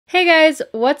Hey guys,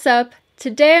 what's up?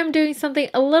 Today I'm doing something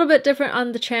a little bit different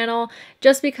on the channel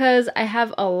just because I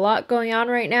have a lot going on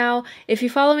right now. If you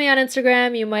follow me on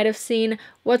Instagram, you might have seen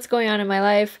what's going on in my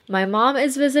life. My mom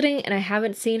is visiting and I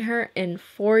haven't seen her in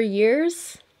 4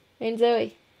 years. And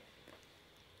Zoe.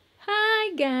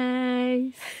 Hi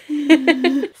guys.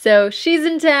 So she's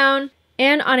in town.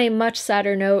 And on a much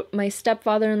sadder note, my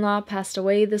stepfather-in-law passed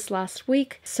away this last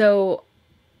week. So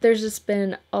there's just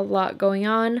been a lot going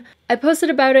on. I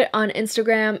posted about it on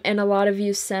Instagram and a lot of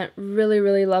you sent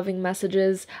really loving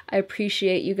messages. I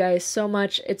appreciate you guys so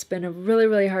much. It's been a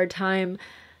really hard time.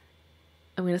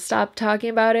 I'm going to stop talking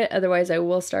about it, otherwise I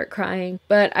will start crying.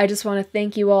 But I just want to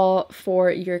thank you all for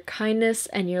your kindness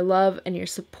and your love and your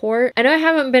support. I know I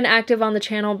haven't been active on the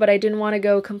channel, but I didn't want to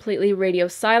go completely radio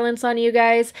silence on you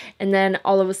guys and then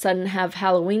all of a sudden have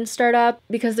Halloween start up,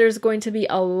 because there's going to be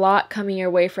a lot coming your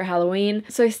way for Halloween.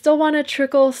 So I still want to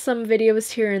trickle some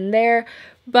videos here and there,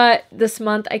 but this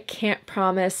month I can't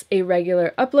promise a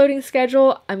regular uploading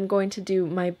schedule. I'm going to do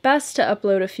my best to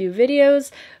upload a few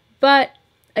videos, but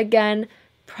again,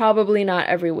 probably not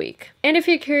every week. And if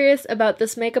you're curious about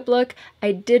this makeup look,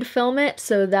 I did film it,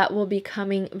 so that will be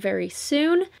coming very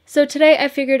soon. So today I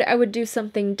figured I would do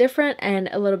something different and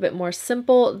a little bit more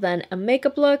simple than a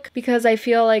makeup look, because I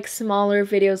feel like smaller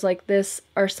videos like this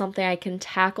are something I can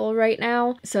tackle right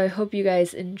now. So I hope you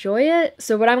guys enjoy it.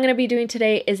 So what I'm going to be doing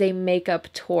today is a makeup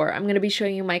tour. I'm going to be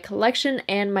showing you my collection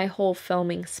and my whole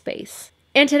filming space.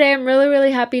 And today I'm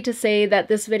really happy to say that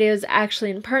this video is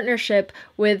actually in partnership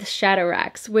with Shadow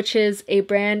Racks, which is a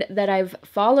brand that I've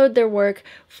followed their work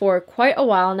for quite a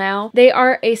while now. They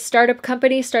are a startup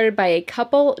company started by a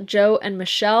couple, Joe and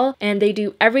Michelle, and they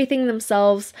do everything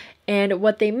themselves, and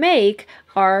what they make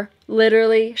are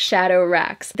literally shadow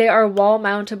racks. They are wall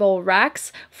mountable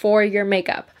racks for your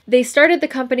makeup. They started the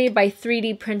company by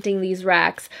 3D printing these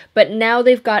racks, but now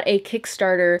they've got a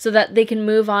Kickstarter so that they can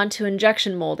move on to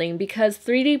injection molding, because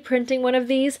 3D printing one of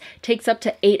these takes up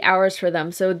to 8 hours for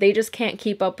them, so they just can't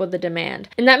keep up with the demand.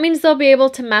 And that means they'll be able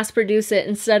to mass produce it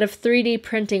instead of 3D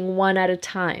printing one at a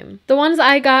time. The ones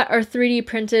I got are 3D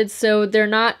printed, so they're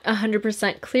not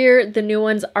 100% clear. The new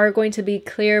ones are going to be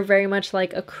clear, very much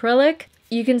like acrylic.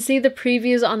 You can see the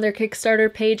previews on their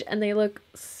Kickstarter page and they look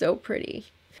so pretty.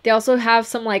 They also have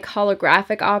some like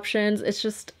holographic options. It's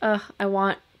just, I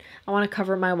want to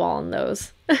cover my wall in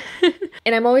those.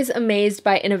 And I'm always amazed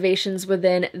by innovations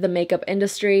within the makeup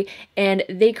industry, and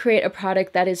they create a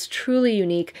product that is truly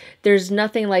unique. There's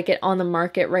nothing like it on the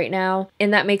market right now,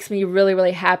 and that makes me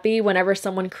really happy whenever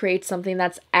someone creates something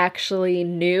that's actually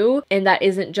new and that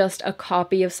isn't just a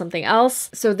copy of something else.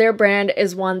 So their brand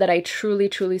is one that I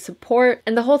truly support,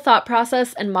 and the whole thought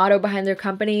process and motto behind their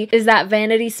company is that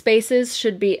vanity spaces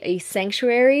should be a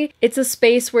sanctuary. It's a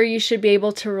space where you should be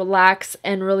able to relax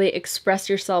and really express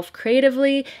yourself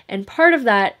creatively, and part of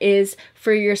that is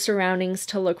for your surroundings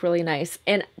to look really nice.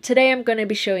 And today I'm going to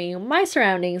be showing you my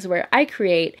surroundings where I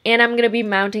create, and I'm going to be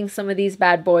mounting some of these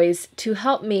bad boys to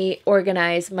help me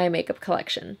organize my makeup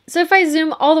collection. So if I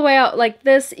zoom all the way out like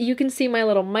this, you can see my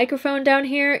little microphone down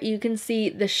here, you can see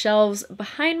the shelves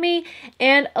behind me,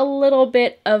 and a little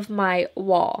bit of my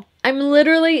wall. I'm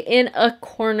literally in a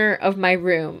corner of my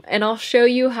room, and I'll show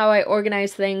you how I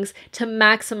organize things to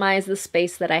maximize the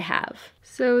space that I have.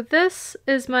 So this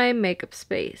is my makeup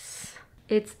space.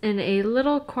 It's in a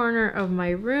little corner of my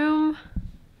room,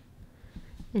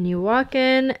 and you walk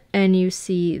in and you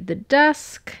see the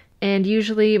desk, and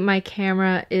usually my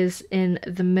camera is in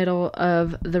the middle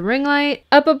of the ring light.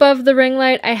 Up above the ring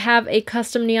light, I have a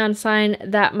custom neon sign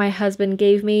that my husband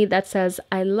gave me that says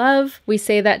I love. We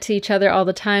say that to each other all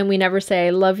the time. We never say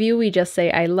I love you, we just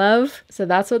say I love. So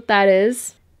that's what that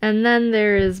is. And then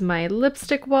there is my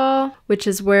lipstick wall, which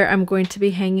is where I'm going to be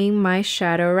hanging my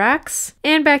shadow racks.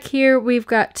 And back here, we've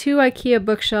got 2 IKEA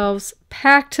bookshelves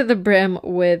packed to the brim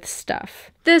with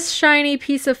stuff. This shiny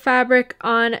piece of fabric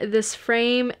on this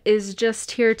frame is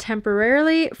just here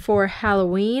temporarily for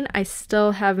Halloween. I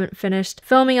still haven't finished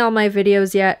filming all my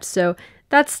videos yet, so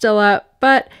that's still up,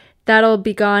 but that'll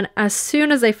be gone as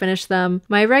soon as I finish them.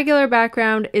 My regular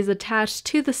background is attached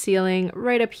to the ceiling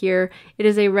right up here. It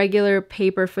is a regular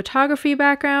paper photography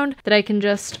background that I can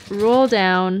just roll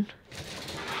down,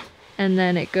 and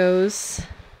then it goes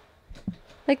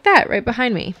like that right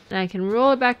behind me. And I can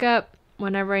roll it back up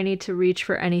whenever I need to reach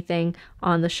for anything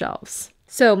on the shelves.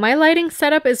 So my lighting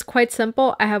setup is quite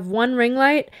simple. I have one ring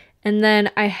light, and then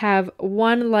I have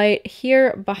one light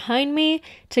here behind me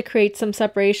to create some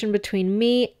separation between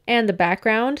me and the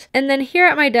background. And then here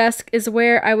at my desk is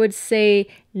where I would say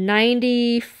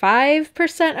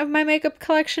 95% of my makeup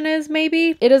collection is,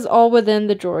 maybe. It is all within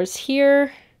the drawers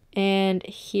here and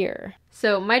here.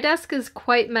 So my desk is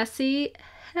quite messy.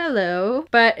 Hello.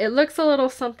 But it looks a little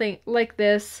something like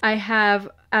this. I have,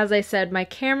 as I said, my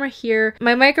camera here.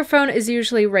 My microphone is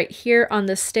usually right here on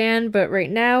the stand, but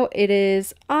right now it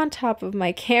is on top of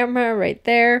my camera right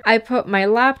there. I put my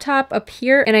laptop up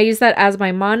here and I use that as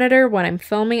my monitor when I'm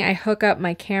filming. I hook up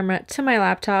my camera to my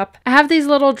laptop. I have these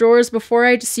little drawers. Before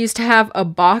I just used to have a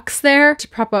box there to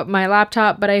prop up my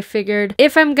laptop, but I figured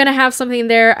if I'm gonna have something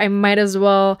there, I might as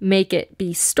well make it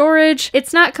be storage.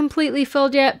 It's not completely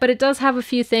filled yet, but it does have a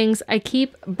few things. I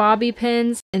keep bobby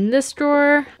pins in this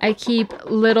drawer. I keep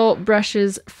little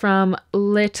brushes from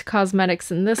Lit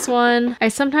Cosmetics in this one. I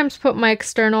sometimes put my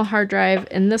external hard drive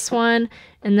in this one.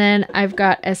 And then I've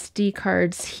got SD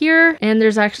cards here, and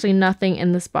there's actually nothing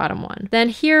in this bottom one. Then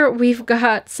here we've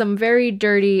got some very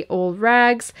dirty old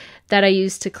rags that I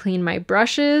use to clean my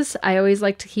brushes. I always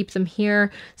like to keep them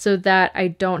here so that I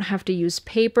don't have to use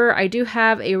paper. I do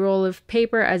have a roll of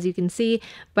paper, as you can see,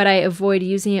 but I avoid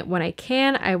using it when I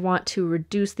can. I want to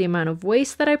reduce the amount of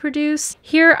waste that I produce.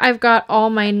 Here I've got all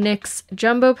my NYX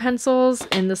jumbo pencils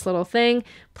in this little thing.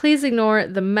 Please ignore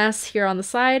the mess here on the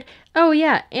side. Oh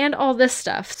yeah, and all this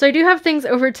stuff. So I do have things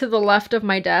over to the left of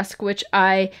my desk, which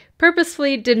I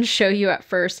purposefully didn't show you at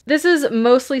first. This is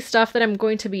mostly stuff that I'm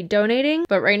going to be donating,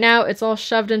 but right now it's all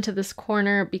shoved into this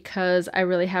corner because I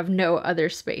really have no other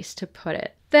space to put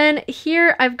it. Then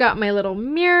here I've got my little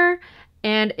mirror,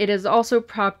 and it is also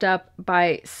propped up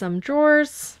by some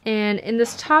drawers. And in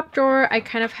this top drawer, I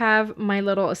kind of have my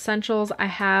little essentials. I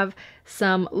have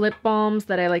some lip balms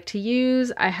that I like to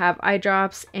use. I have eye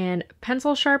drops and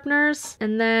pencil sharpeners.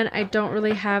 And then I don't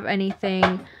really have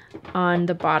anything on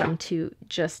the bottom two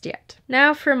just yet.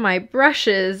 Now for my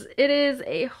brushes, it is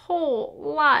a whole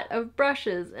lot of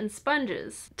brushes and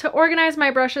sponges. To organize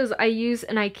my brushes, I use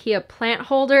an IKEA plant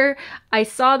holder. I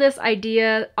saw this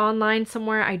idea online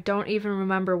somewhere, I don't even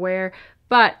remember where,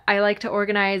 but I like to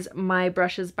organize my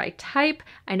brushes by type.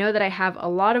 I know that I have a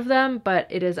lot of them, but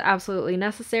it is absolutely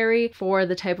necessary for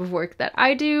the type of work that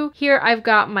I do. Here I've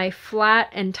got my flat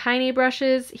and tiny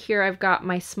brushes. Here I've got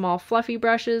my small fluffy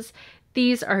brushes.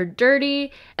 These are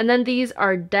dirty, and then these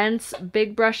are dense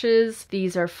big brushes.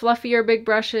 These are fluffier big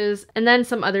brushes, and then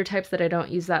some other types that I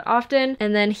don't use that often.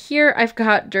 And then here I've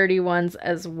got dirty ones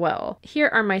as well. Here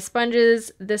are my sponges.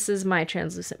 This is my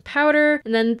translucent powder.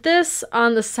 And then this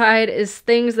on the side is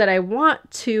things that I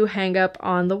want to hang up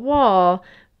on the wall,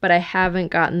 but I haven't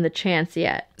gotten the chance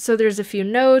yet. So there's a few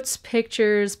notes,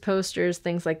 pictures, posters,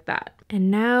 things like that. And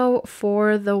now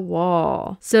for the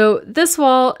wall. So this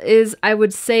wall is, I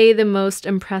would say, the most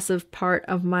impressive part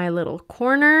of my little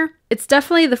corner. It's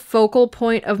definitely the focal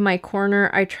point of my corner.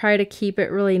 I try to keep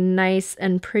it really nice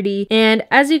and pretty. And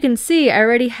as you can see, I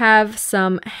already have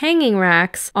some hanging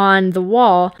racks on the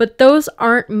wall, but those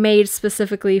aren't made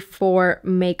specifically for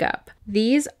makeup.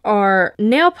 These are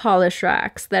nail polish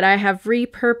racks that I have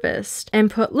repurposed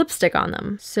and put lipstick on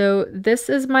them. So this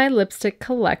is my lipstick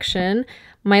collection.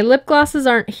 My lip glosses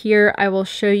aren't here. I will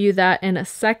show you that in a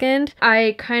second.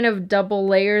 I kind of double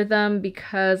layer them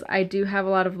because I do have a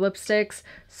lot of lipsticks.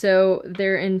 So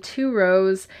they're in 2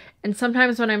 rows. And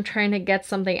sometimes when I'm trying to get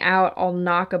something out, I'll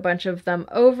knock a bunch of them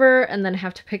over and then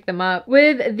have to pick them up.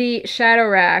 With the shadow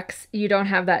racks, you don't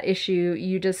have that issue.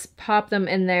 You just pop them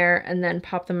in there and then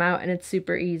pop them out, and it's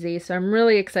super easy. So I'm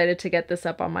really excited to get this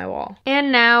up on my wall.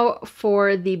 And now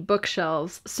for the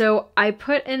bookshelves. So I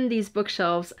put in these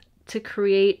bookshelves to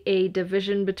create a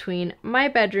division between my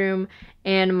bedroom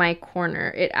and my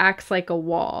corner. It acts like a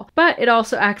wall, but it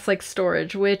also acts like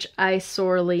storage, which I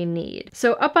sorely need.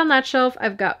 So up on that shelf,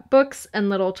 I've got books and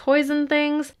little toys and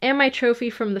things, and my trophy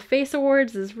from the Face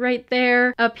Awards is right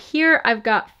there. Up here, I've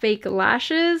got fake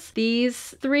lashes.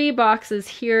 These 3 boxes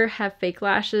here have fake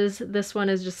lashes. This one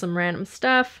is just some random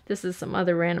stuff. This is some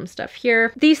other random stuff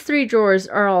here. These 3 drawers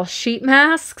are all sheet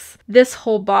masks. This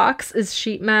whole box is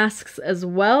sheet masks as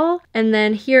well. And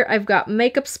then here I've got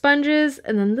makeup sponges,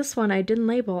 and then this one I didn't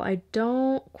label. I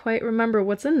don't quite remember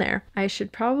what's in there. I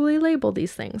should probably label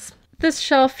these things. This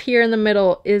shelf here in the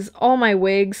middle is all my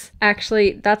wigs.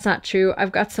 Actually, that's not true.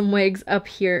 I've got some wigs up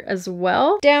here as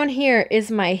well. Down here is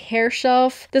my hair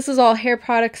shelf. This is all hair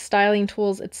products, styling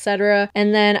tools, etc.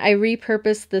 And then I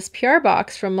repurposed this PR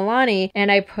box from Milani,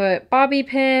 and I put bobby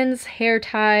pins, hair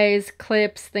ties,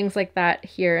 clips, things like that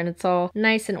here, and it's all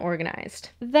nice and organized.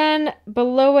 Then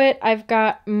below it, I've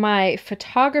got my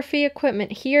photography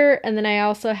equipment here, and then I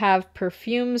also have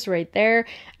perfumes right there.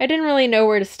 I didn't really know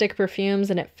where to stick perfumes,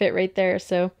 and it fit right there,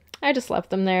 so I just left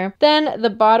them there. Then the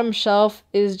bottom shelf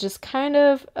is just kind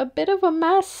of a bit of a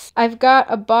mess. I've got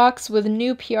a box with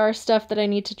new PR stuff that I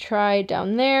need to try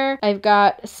down there. I've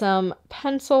got some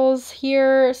pencils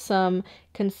here, some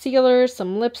concealer,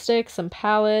 some lipstick, some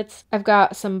palettes. I've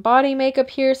got some body makeup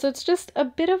here, so it's just a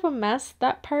bit of a mess.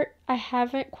 That part I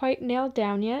haven't quite nailed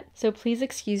down yet, so please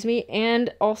excuse me.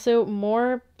 And also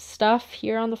more stuff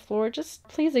here on the floor, just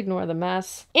please ignore the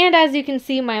mess. And as you can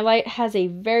see, my light has a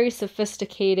very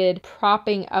sophisticated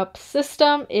propping up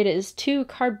system. It is 2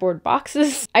 cardboard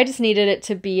boxes. I just needed it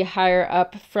to be higher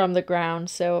up from the ground,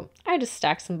 so I just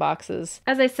stacked some boxes.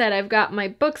 As I said, I've got my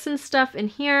books and stuff in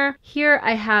here. Here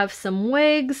I have some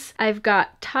wigs. I've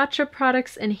got Tatcha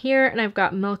products in here, and I've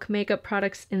got Milk makeup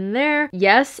products in there.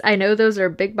 Yes, I know those are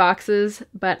big boxes,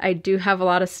 but I do have a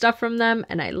lot of stuff from them,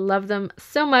 and I love them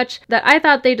so much that I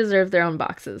thought they deserve their own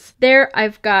boxes. There,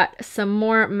 I've got some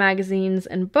more magazines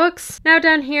and books. Now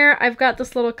down here, I've got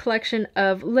this little collection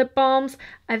of lip balms.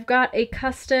 I've got a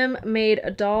custom made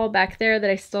doll back there that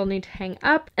I still need to hang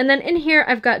up. And then in here,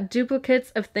 I've got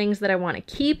duplicates of things that I want to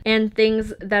keep and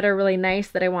things that are really nice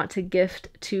that I want to gift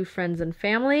to friends and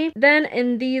family. Then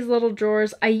in these little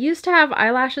drawers, I used to have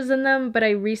eyelashes in them, but I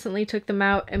recently took them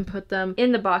out and put them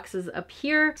in the boxes up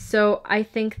here. So I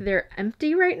think they're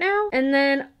empty right now. And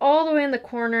then all the way in the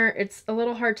corner, it's a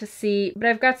little hard to see, but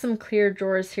I've got some clear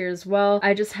drawers here as well.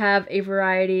 I just have a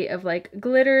variety of like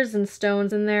glitters and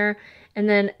stones in there. And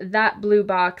then that blue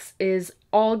box is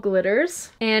all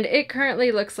glitters, and it currently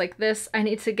looks like this. I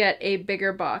need to get a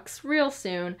bigger box real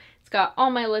soon. It's got all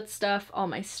my lit stuff, all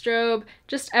my strobe,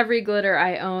 just every glitter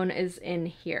I own is in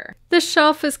here. This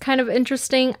shelf is kind of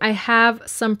interesting. I have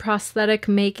some prosthetic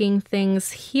making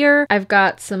things here. I've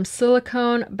got some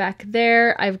silicone back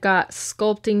there. I've got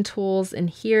sculpting tools in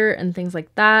here and things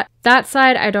like that. That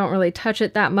side, I don't really touch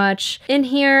it that much. In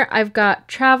here, I've got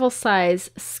travel size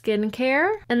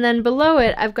skincare. And then below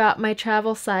it, I've got my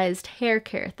travel sized hair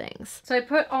care things. So I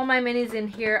put all my minis in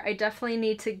here. I definitely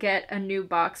need to get a new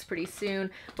box pretty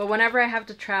soon. But whenever I have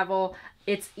to travel,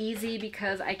 it's easy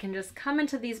because I can just come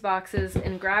into these boxes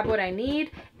and grab what I need,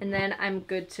 and then I'm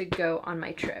good to go on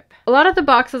my trip. A lot of the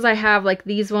boxes I have, like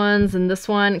these ones and this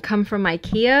one, come from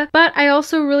IKEA, but I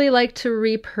also really like to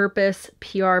repurpose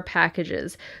PR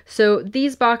packages. So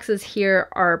these boxes here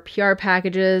are PR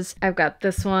packages. I've got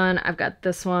this one, I've got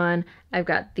this one, I've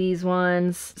got these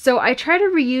ones. So I try to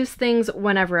reuse things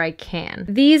whenever I can.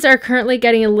 These are currently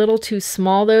getting a little too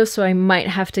small though, so I might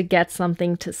have to get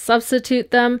something to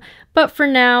substitute them. But for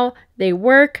now, they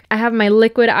work. I have my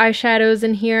liquid eyeshadows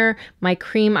in here, my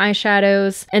cream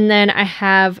eyeshadows, and then I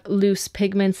have loose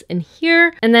pigments in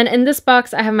here. And then in this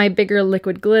box, I have my bigger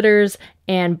liquid glitters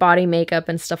and body makeup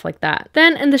and stuff like that.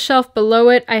 Then in the shelf below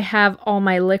it, I have all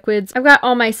my liquids. I've got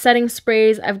all my setting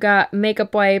sprays, I've got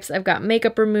makeup wipes, I've got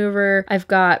makeup remover, I've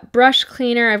got brush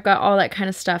cleaner, I've got all that kind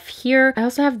of stuff here. I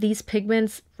also have these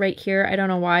pigments right here. I don't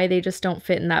know why, they just don't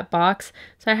fit in that box.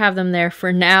 So I have them there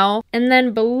for now. And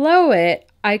then below it,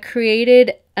 I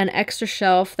created an extra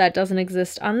shelf that doesn't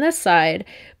exist on this side,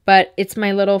 but it's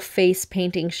my little face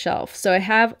painting shelf. So I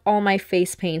have all my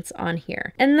face paints on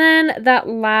here. And then that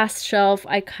last shelf,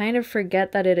 I kind of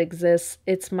forget that it exists.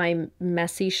 It's my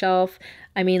messy shelf.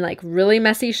 I mean, like really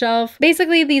messy shelf.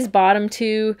 Basically these bottom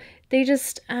two, they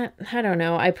just, I don't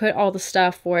know. I put all the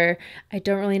stuff where I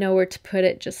don't really know where to put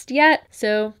it just yet.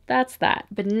 So that's that.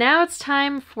 But now it's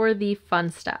time for the fun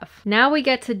stuff. Now we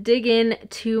get to dig in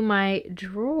to my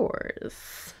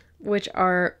drawers, which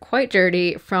are quite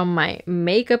dirty from my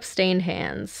makeup stained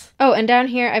hands. Oh, and down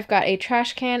here I've got a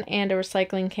trash can and a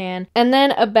recycling can, and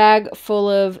then a bag full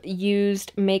of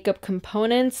used makeup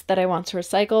components that I want to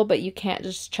recycle, but you can't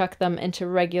just chuck them into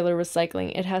regular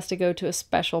recycling. It has to go to a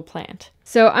special plant.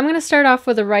 So I'm going to start off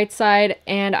with the right side,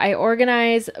 and I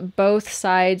organize both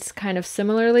sides kind of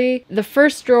similarly. The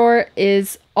first drawer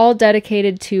is all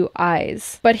dedicated to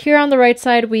eyes. But here on the right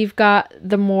side, we've got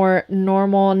the more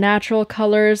normal, natural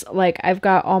colors. Like I've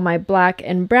got all my black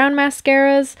and brown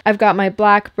mascaras. I've got my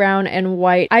black, brown, and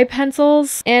white eye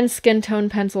pencils and skin tone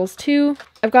pencils too.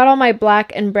 I've got all my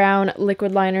black and brown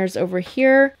liquid liners over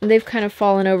here. They've kind of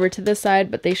fallen over to this side,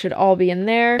 but they should all be in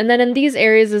there. And then in these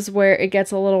areas is where it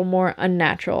gets a little more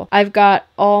unnatural. I've got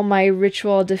all my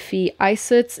Ritual de Fille eye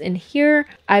soots in here.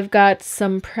 I've got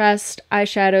some pressed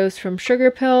eyeshadows from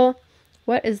Sugar Pill.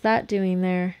 What is that doing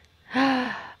there?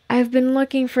 I've been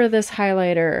looking for this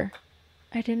highlighter.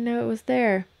 I didn't know it was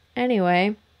there.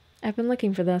 Anyway, I've been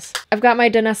looking for this. I've got my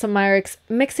Danessa Myricks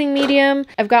mixing medium.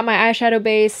 I've got my eyeshadow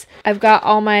base. I've got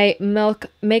all my Milk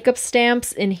makeup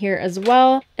stamps in here as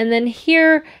well. And then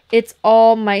here, it's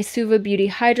all my Suva Beauty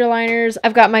Hydra liners.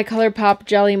 I've got my ColourPop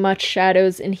Jelly Much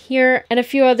shadows in here and a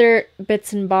few other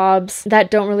bits and bobs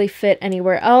that don't really fit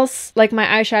anywhere else, like my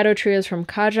eyeshadow trios from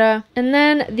Kaja. And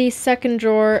then the second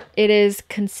drawer, it is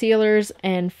concealers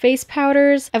and face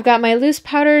powders. I've got my loose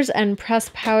powders and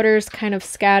pressed powders kind of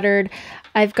scattered.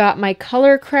 I've got my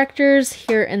color correctors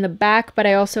here in the back, but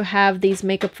I also have these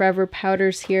Makeup Forever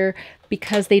powders here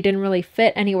because they didn't really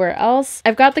fit anywhere else.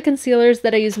 I've got the concealers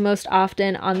that I use most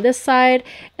often on this side,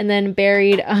 and then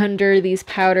buried under these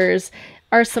powders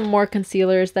are some more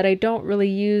concealers that I don't really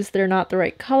use. They're not the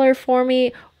right color for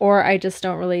me, or I just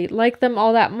don't really like them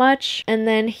all that much. And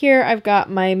then here I've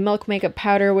got my Milk makeup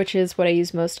powder, which is what I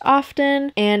use most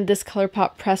often, and this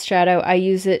ColourPop pressed shadow. I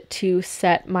use it to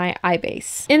set my eye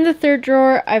base. In the third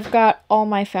drawer, I've got all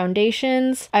my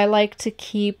foundations. I like to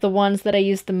keep the ones that I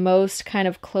use the most kind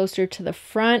of closer to the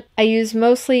front. I use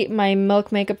mostly my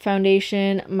Milk makeup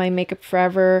foundation, my Makeup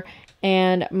Forever,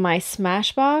 and my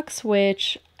Smashbox,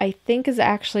 which I think is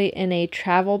actually in a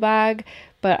travel bag,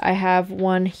 but I have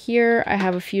one here. I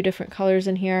have a few different colors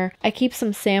in here. I keep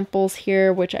some samples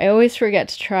here, which I always forget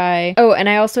to try. Oh, and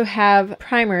I also have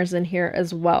primers in here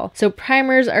as well. So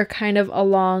primers are kind of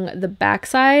along the back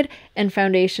side and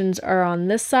foundations are on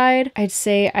this side. I'd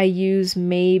say I use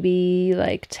maybe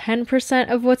like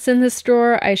 10% of what's in this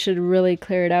drawer. I should really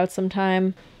clear it out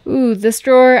sometime. Ooh, this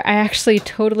drawer I actually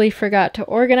totally forgot to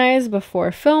organize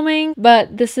before filming,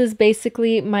 but this is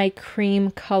basically my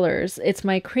cream colors. It's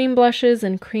my cream blushes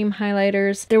and cream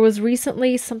highlighters. There was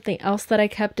recently something else that I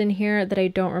kept in here that I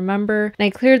don't remember, and I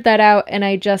cleared that out and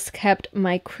I just kept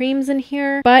my creams in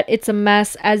here, but it's a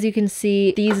mess. As you can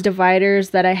see, these dividers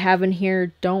that I have in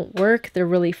here don't work. They're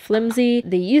really flimsy.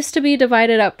 They used to be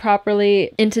divided up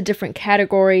properly into different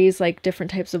categories, like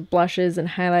different types of blushes and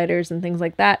highlighters and things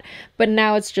like that, but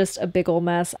now it's just a big old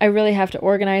mess. I really have to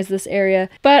organize this area,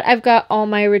 but I've got all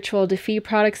my Ritual Defee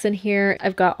products in here.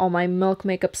 I've got all my Milk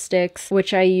makeup sticks,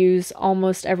 which I use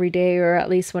almost every day, or at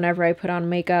least whenever I put on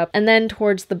makeup. And then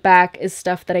towards the back is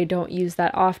stuff that I don't use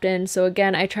that often. So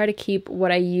again, I try to keep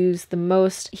what I use the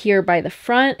most here by the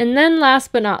front. And then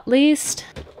last but not least,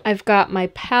 I've got my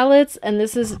palettes, and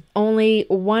this is only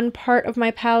one part of my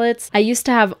palettes. I used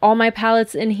to have all my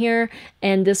palettes in here,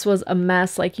 and this was a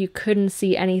mess. Like, you couldn't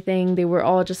see anything. They were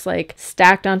all just like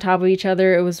stacked on top of each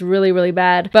other. It was really, really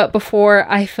bad. But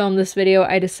before I filmed this video,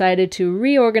 I decided to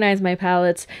reorganize my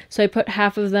palettes. So I put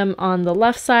half of them on the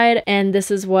left side, and this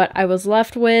is what I was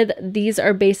left with. These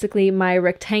are basically my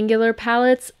rectangular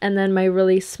palettes, and then my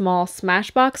really small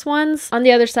Smashbox ones. On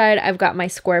the other side, I've got my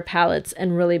square palettes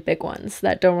and really big ones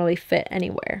that don't really fit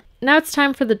anywhere. Now it's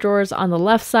time for the drawers on the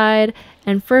left side,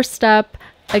 and first up,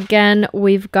 again,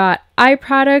 we've got eye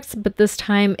products, but this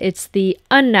time it's the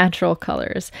unnatural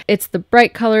colors. It's the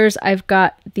bright colors. I've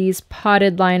got these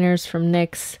potted liners from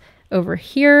NYX over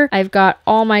here. I've got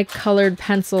all my colored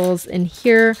pencils in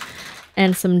here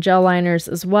and some gel liners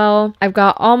as well. I've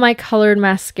got all my colored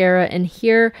mascara in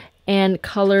here and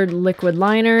colored liquid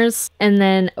liners. And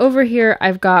then over here,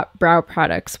 I've got brow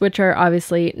products, which are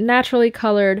obviously naturally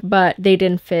colored, but they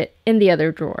didn't fit in the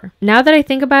other drawer. Now that I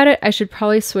think about it, I should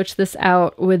probably switch this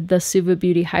out with the Suva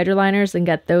Beauty Hydra liners and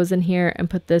get those in here and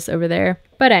put this over there.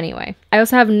 But anyway, I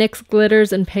also have NYX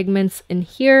glitters and pigments in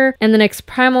here and the NYX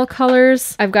primal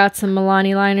colors. I've got some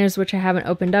Milani liners, which I haven't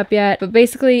opened up yet, but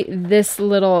basically this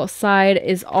little side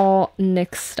is all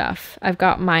NYX stuff. I've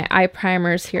got my eye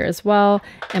primers here as well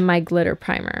and my glitter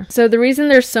primer. So the reason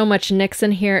there's so much NYX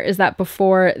in here is that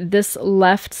before, this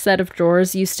left set of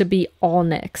drawers used to be all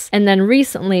NYX. And then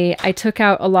recently I took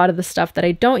out a lot of the stuff that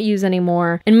I don't use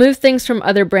anymore and moved things from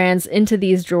other brands into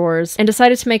these drawers and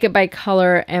decided to make it by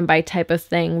color and by type of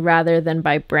thing rather than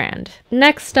by brand.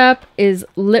 Next up is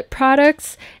lip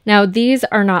products. Now these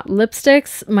are not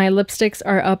lipsticks. My lipsticks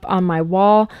are up on my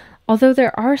wall, although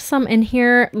there are some in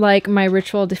here, like my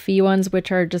Ritual Defee ones,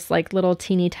 which are just like little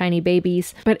teeny tiny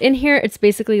babies. But in here, it's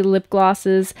basically lip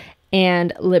glosses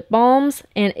and lip balms,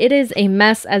 and it is a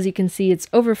mess. As you can see, it's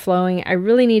overflowing. I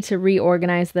really need to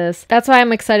reorganize this. That's why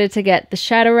I'm excited to get the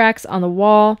shadow racks on the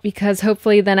wall, because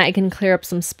hopefully then I can clear up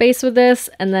some space with this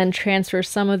and then transfer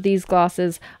some of these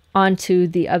glosses onto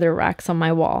the other racks on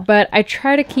my wall. But I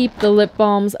try to keep the lip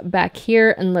balms back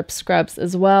here and lip scrubs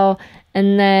as well,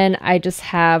 and then I just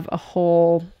have a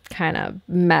whole kind of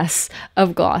mess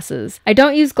of glosses. I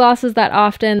don't use glosses that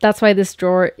often. That's why this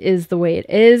drawer is the way it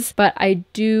is, but I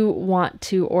do want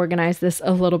to organize this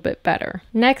a little bit better.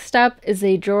 Next up is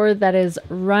a drawer that is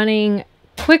running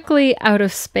quickly out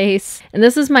of space, and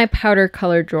this is my powder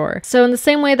color drawer. So in the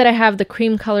same way that I have the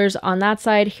cream colors on that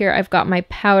side, here I've got my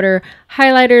powder,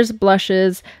 highlighters,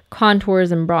 blushes,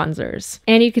 contours, and bronzers.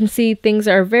 And you can see things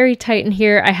are very tight in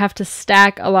here. I have to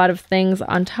stack a lot of things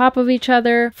on top of each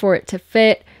other for it to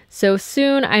fit. So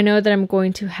soon I know that I'm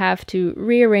going to have to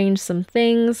rearrange some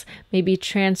things, maybe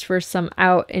transfer some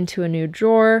out into a new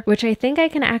drawer, which I think I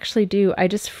can actually do. I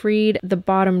just freed the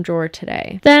bottom drawer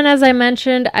today. Then, as I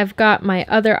mentioned, I've got my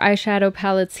other eyeshadow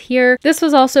palettes here. This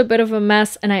was also a bit of a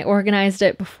mess and I organized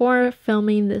it before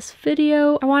filming this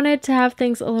video. I wanted to have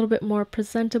things a little bit more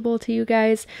presentable to you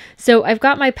guys. So I've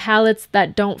got my palettes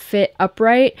that don't fit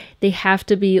upright. They have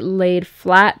to be laid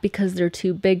flat because they're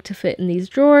too big to fit in these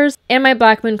drawers. And my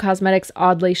Black Moon Cosmetics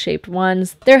oddly shaped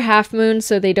ones. They're half moon,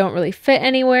 so they don't really fit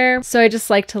anywhere. So I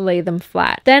just like to lay them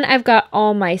flat. Then I've got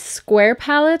all my square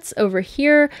palettes over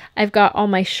here. I've got all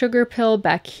my Sugar Pill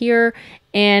back here,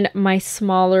 and my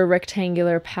smaller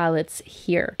rectangular palettes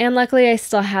here. And luckily I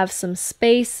still have some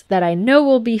space that I know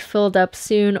will be filled up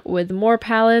soon with more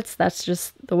palettes. That's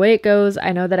just the way it goes.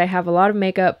 I know that I have a lot of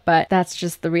makeup, but that's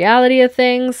just the reality of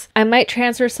things. I might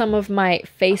transfer some of my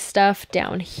face stuff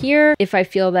down here if I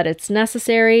feel that it's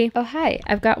necessary. Oh hi,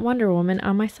 I've got Wonder Woman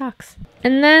on my socks.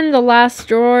 And then the last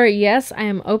drawer, yes, I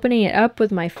am opening it up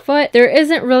with my foot. There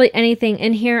isn't really anything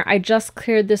in here. I just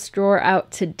cleared this drawer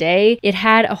out today. It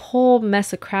had a whole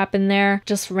mess of crap in there,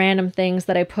 just random things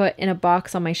that I put in a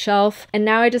box on my shelf. And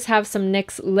now I just have some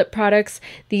NYX lip products.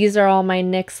 These are all my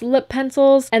NYX lip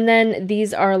pencils, and then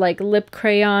these are like lip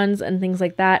crayons and things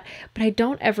like that, but I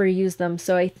don't ever use them,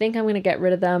 so I think I'm gonna get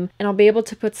rid of them, and I'll be able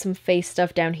to put some face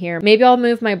stuff down here. Maybe I'll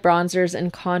move my bronzers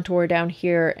and contour down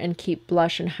here and keep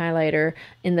blush and highlighter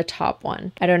in the top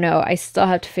one. I don't know, I still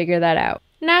have to figure that out.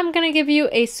 Now I'm going to give you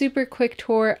a super quick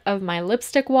tour of my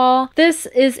lipstick wall. This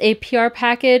is a PR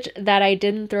package that I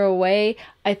didn't throw away.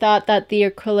 I thought that the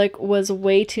acrylic was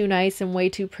way too nice and way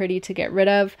too pretty to get rid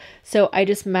of, so I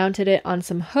just mounted it on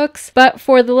some hooks. But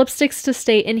for the lipsticks to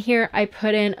stay in here, I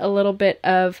put in a little bit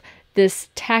of this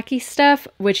tacky stuff,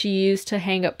 which you use to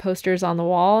hang up posters on the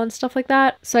wall and stuff like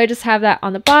that. So I just have that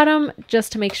on the bottom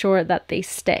just to make sure that they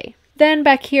stay. Then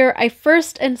back here, I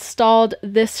first installed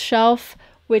this shelf,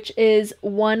 which is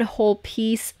one whole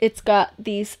piece. It's got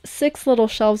these 6 little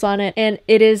shelves on it, and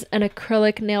it is an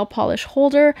acrylic nail polish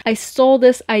holder. I stole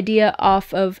this idea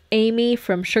off of Amy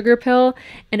from Sugar Pill,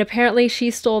 and apparently she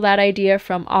stole that idea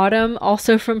from Autumn,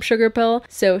 also from Sugar Pill.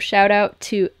 So shout out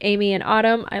to Amy and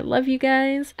Autumn. I love you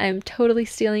guys. I'm totally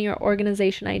stealing your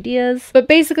organization ideas. But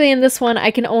basically in this one, I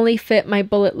can only fit my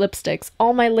bullet lipsticks.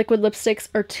 All my liquid lipsticks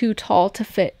are too tall to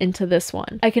fit into this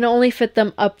one. I can only fit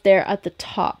them up there at the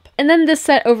top. And then this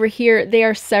set over here, they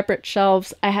are separate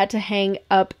shelves. I had to hang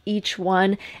up each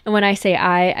one. And when I say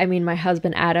I mean my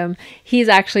husband, Adam. He's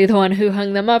actually the one who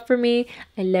hung them up for me.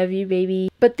 I love you, baby.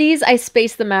 But these, I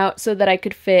spaced them out so that I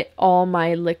could fit all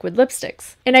my liquid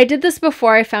lipsticks. And I did this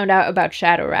before I found out about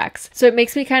shadow racks. So it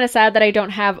makes me kind of sad that I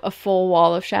don't have a full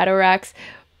wall of shadow racks.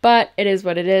 But it is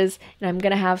what it is, and I'm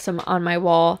gonna have some on my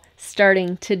wall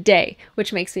starting today,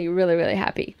 which makes me really, really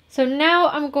happy. So now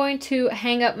I'm going to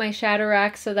hang up my shadow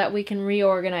rack so that we can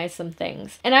reorganize some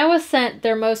things. And I was sent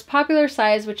their most popular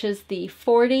size, which is the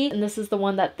 40, and this is the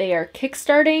one that they are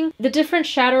kickstarting. The different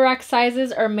shadow rack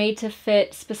sizes are made to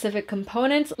fit specific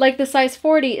components. Like the size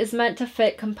 40 is meant to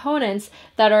fit components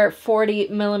that are 40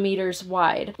 millimeters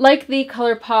wide, like the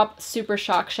ColourPop Super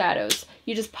Shock shadows.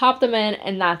 You just pop them in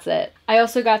and that's it. I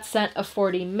also got sent a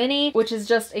 40 mini, which is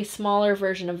just a smaller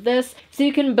version of this. So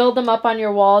you can build them up on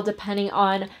your wall depending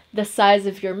on the size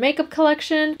of your makeup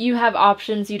collection. You have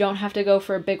options. You don't have to go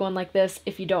for a big one like this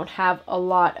if you don't have a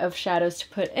lot of shadows to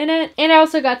put in it. And I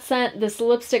also got sent this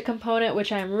lipstick component,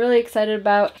 which I'm really excited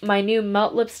about. My new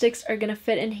melt lipsticks are gonna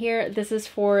fit in here. This is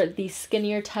for the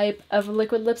skinnier type of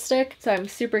liquid lipstick, so I'm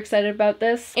super excited about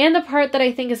this. And the part that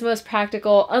I think is most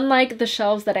practical, unlike the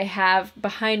shelves that I have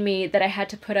behind me that I had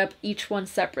to put up each one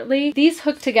separately, these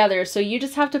hook together, so you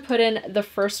just have to put in the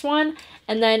first one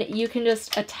and then you can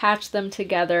just attach them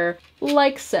together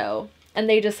like so. And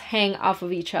they just hang off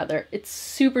of each other. It's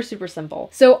super, super simple.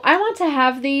 So I want to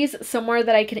have these somewhere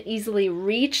that I can easily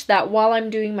reach, that while I'm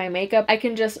doing my makeup, I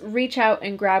can just reach out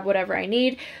and grab whatever I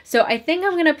need. So I think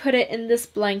I'm gonna put it in this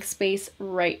blank space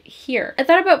right here. I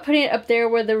thought about putting it up there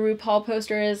where the RuPaul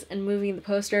poster is and moving the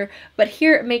poster, but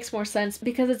here it makes more sense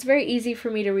because it's very easy for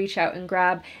me to reach out and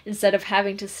grab instead of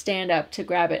having to stand up to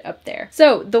grab it up there.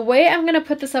 So the way I'm gonna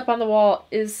put this up on the wall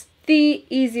is the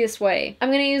easiest way. I'm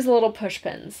going to use little push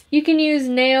pins. You can use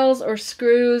nails or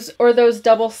screws or those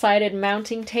double-sided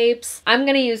mounting tapes. I'm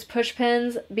going to use push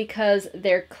pins because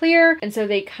they're clear and so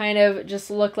they kind of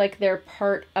just look like they're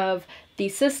part of the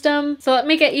system. So let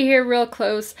me get you here real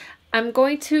close. I'm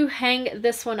going to hang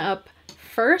this one up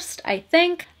first, I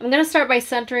think. I'm going to start by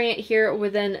centering it here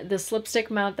within this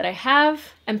lipstick mount that I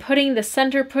have. I'm putting the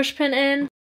center push pin in.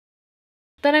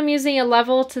 Then I'm using a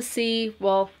level to see,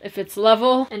 well, if it's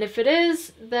level. And if it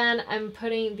is, then I'm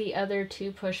putting the other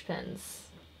 2 push pins.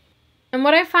 And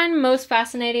what I find most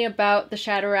fascinating about the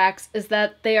shadow racks is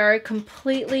that they are a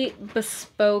completely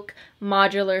bespoke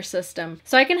modular system.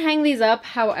 So I can hang these up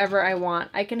however I want.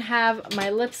 I can have my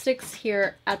lipsticks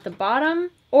here at the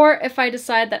bottom, or if I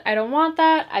decide that I don't want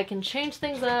that, I can change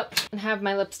things up and have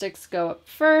my lipsticks go up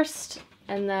first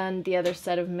and then the other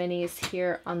set of minis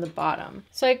here on the bottom.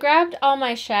 So I grabbed all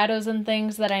my shadows and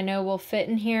things that I know will fit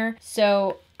in here.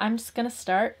 So I'm just gonna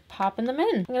start popping them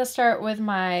in. I'm gonna start with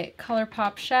my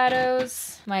ColourPop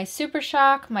shadows, my Super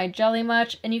Shock, my Jelly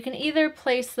Much, and you can either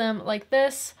place them like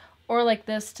this or like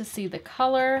this to see the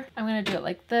color. I'm gonna do it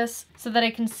like this so that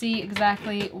I can see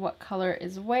exactly what color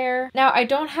is where. Now, I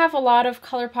don't have a lot of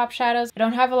ColourPop shadows. I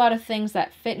don't have a lot of things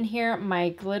that fit in here. My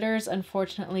glitters,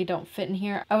 unfortunately, don't fit in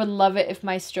here. I would love it if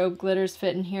my strobe glitters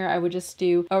fit in here. I would just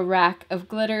do a rack of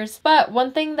glitters. But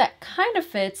one thing that kind of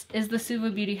fits is the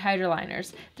Suva Beauty Hydro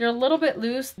Liners. They're a little bit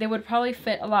loose. They would probably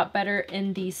fit a lot better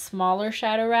in the smaller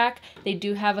shadow rack. They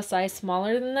do have a size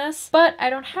smaller than this, but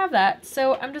I don't have that.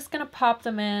 So I'm just gonna pop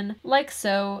them in like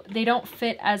so. They don't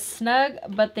fit as snug,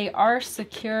 but they are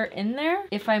secure in there.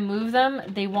 If I move them,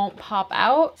 they won't pop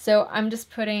out. So I'm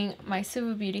just putting my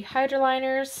Suva Beauty Hydro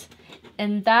Liners,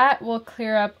 and that will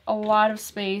clear up a lot of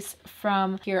space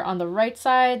from here on the right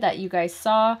side that you guys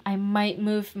saw. I might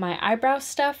move my eyebrow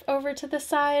stuff over to the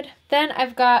side. Then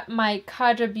I've got my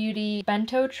Kaja Beauty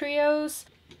Bento Trios.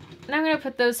 And I'm going to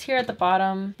put those here at the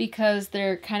bottom because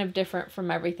they're kind of different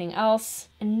from everything else.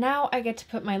 And now I get to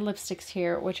put my lipsticks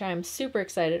here, which I'm super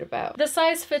excited about. The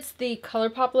size fits the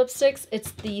ColourPop lipsticks.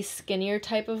 It's the skinnier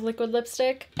type of liquid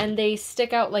lipstick, and they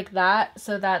stick out like that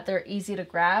so that they're easy to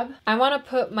grab. I want to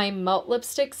put my melt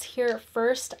lipsticks here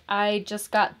first. I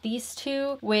just got these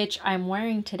 2, which I'm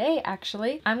wearing today,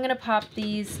 actually. I'm going to pop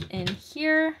these in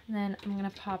here, and then I'm going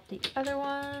to pop the other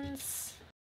ones.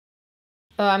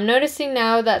 Oh, I'm noticing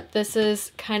now that this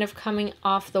is kind of coming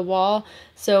off the wall,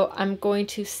 so I'm going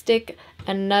to stick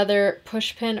another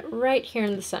push pin right here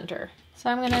in the center. So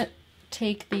I'm going to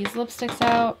take these lipsticks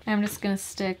out. I'm just going to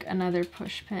stick another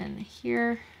push pin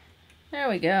here. There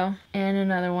we go. And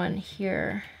another one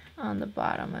here on the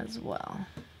bottom as well.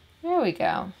 There we go.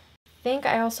 I think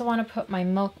I also want to put my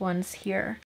milk ones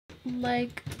here,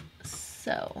 like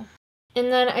so. And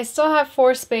then I still have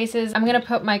 4 spaces. I'm gonna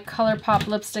put my ColourPop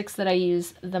lipsticks that I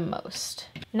use the most.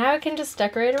 Now I can just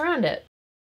decorate around it.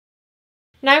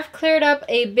 Now I've cleared up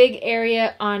a big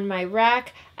area on my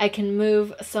rack. I can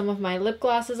move some of my lip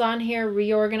glosses on here,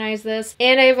 reorganize this,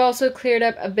 and I've also cleared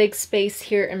up a big space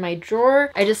here in my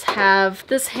drawer. I just have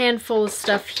this handful of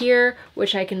stuff here,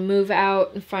 which I can move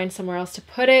out and find somewhere else to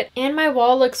put it. And my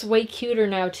wall looks way cuter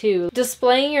now too.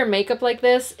 Displaying your makeup like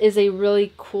this is a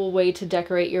really cool way to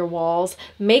decorate your walls.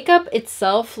 Makeup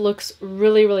itself looks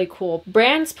really, really cool.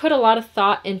 Brands put a lot of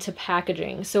thought into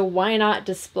packaging, so why not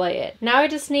display it? Now I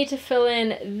just need to fill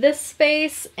in this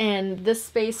space and this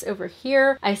space over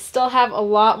here. I still have a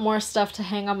lot more stuff to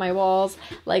hang on my walls,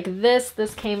 like this.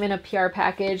 This came in a PR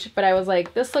package, but I was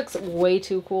like, this looks way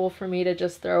too cool for me to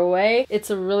just throw away. It's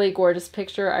a really gorgeous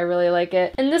picture. I really like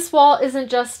it. And this wall isn't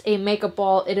just a makeup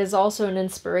wall, it is also an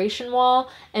inspiration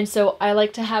wall. And so I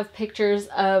like to have pictures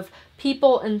of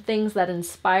people and things that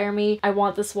inspire me. I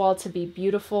want this wall to be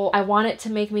beautiful. I want it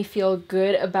to make me feel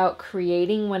good about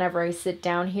creating whenever I sit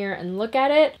down here and look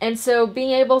at it. And so being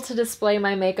able to display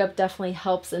my makeup definitely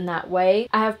helps in that way.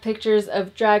 I have pictures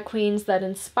of drag queens that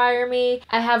inspire me.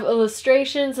 I have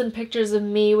illustrations and pictures of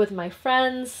me with my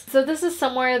friends. So this is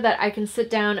somewhere that I can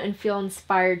sit down and feel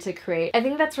inspired to create. I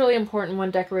think that's really important when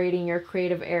decorating your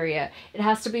creative area. It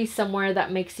has to be somewhere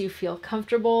that makes you feel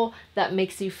comfortable, that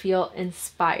makes you feel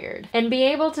inspired. And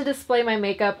being able to display my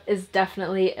makeup is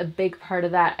definitely a big part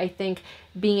of that. I think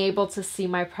being able to see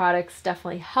my products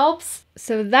definitely helps.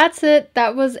 So that's it.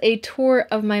 That was a tour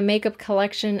of my makeup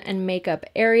collection and makeup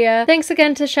area. Thanks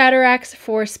again to Shadow Racks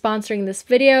for sponsoring this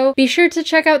video. Be sure to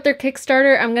check out their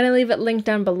Kickstarter. I'm going to leave it linked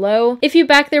down below. If you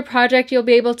back their project, you'll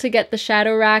be able to get the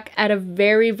Shadow Rack at a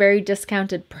very, very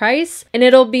discounted price. And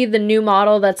it'll be the new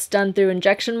model that's done through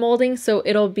injection molding, so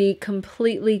it'll be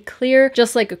completely clear,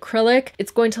 just like acrylic.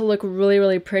 It's going to look really,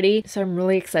 really pretty. So I'm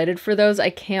really excited for those. I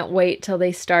can't wait till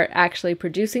they start actually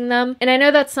producing them. And I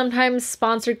know that sometimes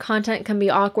sponsored content can be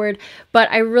awkward,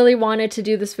 but I really wanted to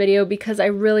do this video because I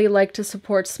really like to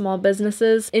support small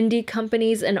businesses, indie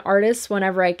companies, and artists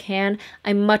whenever I can.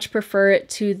 I much prefer it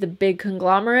to the big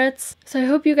conglomerates. So I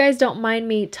hope you guys don't mind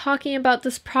me talking about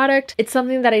this product. It's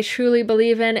something that I truly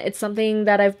believe in. It's something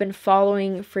that I've been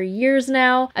following for years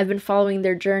now. I've been following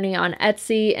their journey on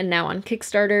Etsy and now on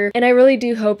Kickstarter, and I really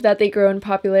do hope that they grow in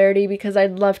popularity because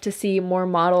I'd love to see more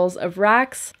models of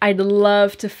racks. I'd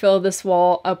love to fill this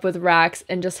wall up with racks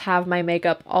and just have my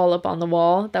makeup all up on the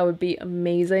wall. That would be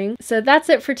amazing. So that's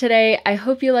it for today. I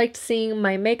hope you liked seeing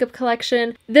my makeup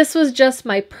collection. This was just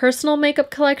my personal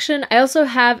makeup collection. I also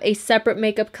have a separate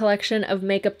makeup collection of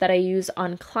makeup that I use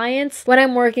on clients when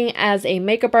I'm working as a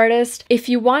makeup artist. If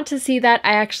you want to see that,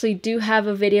 I actually do have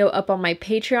a video up on my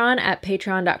Patreon at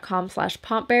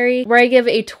patreon.com/pompberry where I give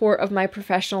a tour of my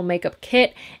professional makeup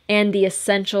kit and the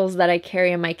essentials that I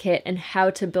carry in my kit and how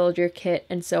to build your kit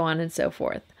and so on and so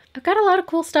forth. I've got a lot of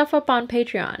cool stuff up on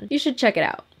Patreon. You should check it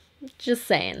out. Just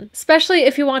saying. Especially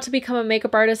if you want to become a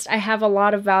makeup artist, I have a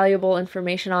lot of valuable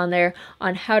information on there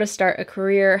on how to start a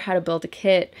career, how to build a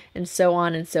kit, and so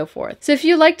on and so forth. So if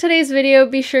you liked today's video,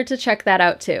 be sure to check that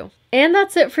out too. And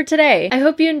that's it for today. I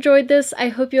hope you enjoyed this. I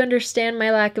hope you understand my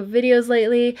lack of videos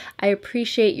lately. I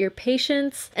appreciate your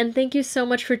patience, and thank you so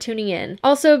much for tuning in.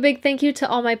 Also, a big thank you to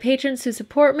all my patrons who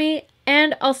support me,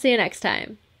 and I'll see you next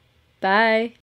time. Bye!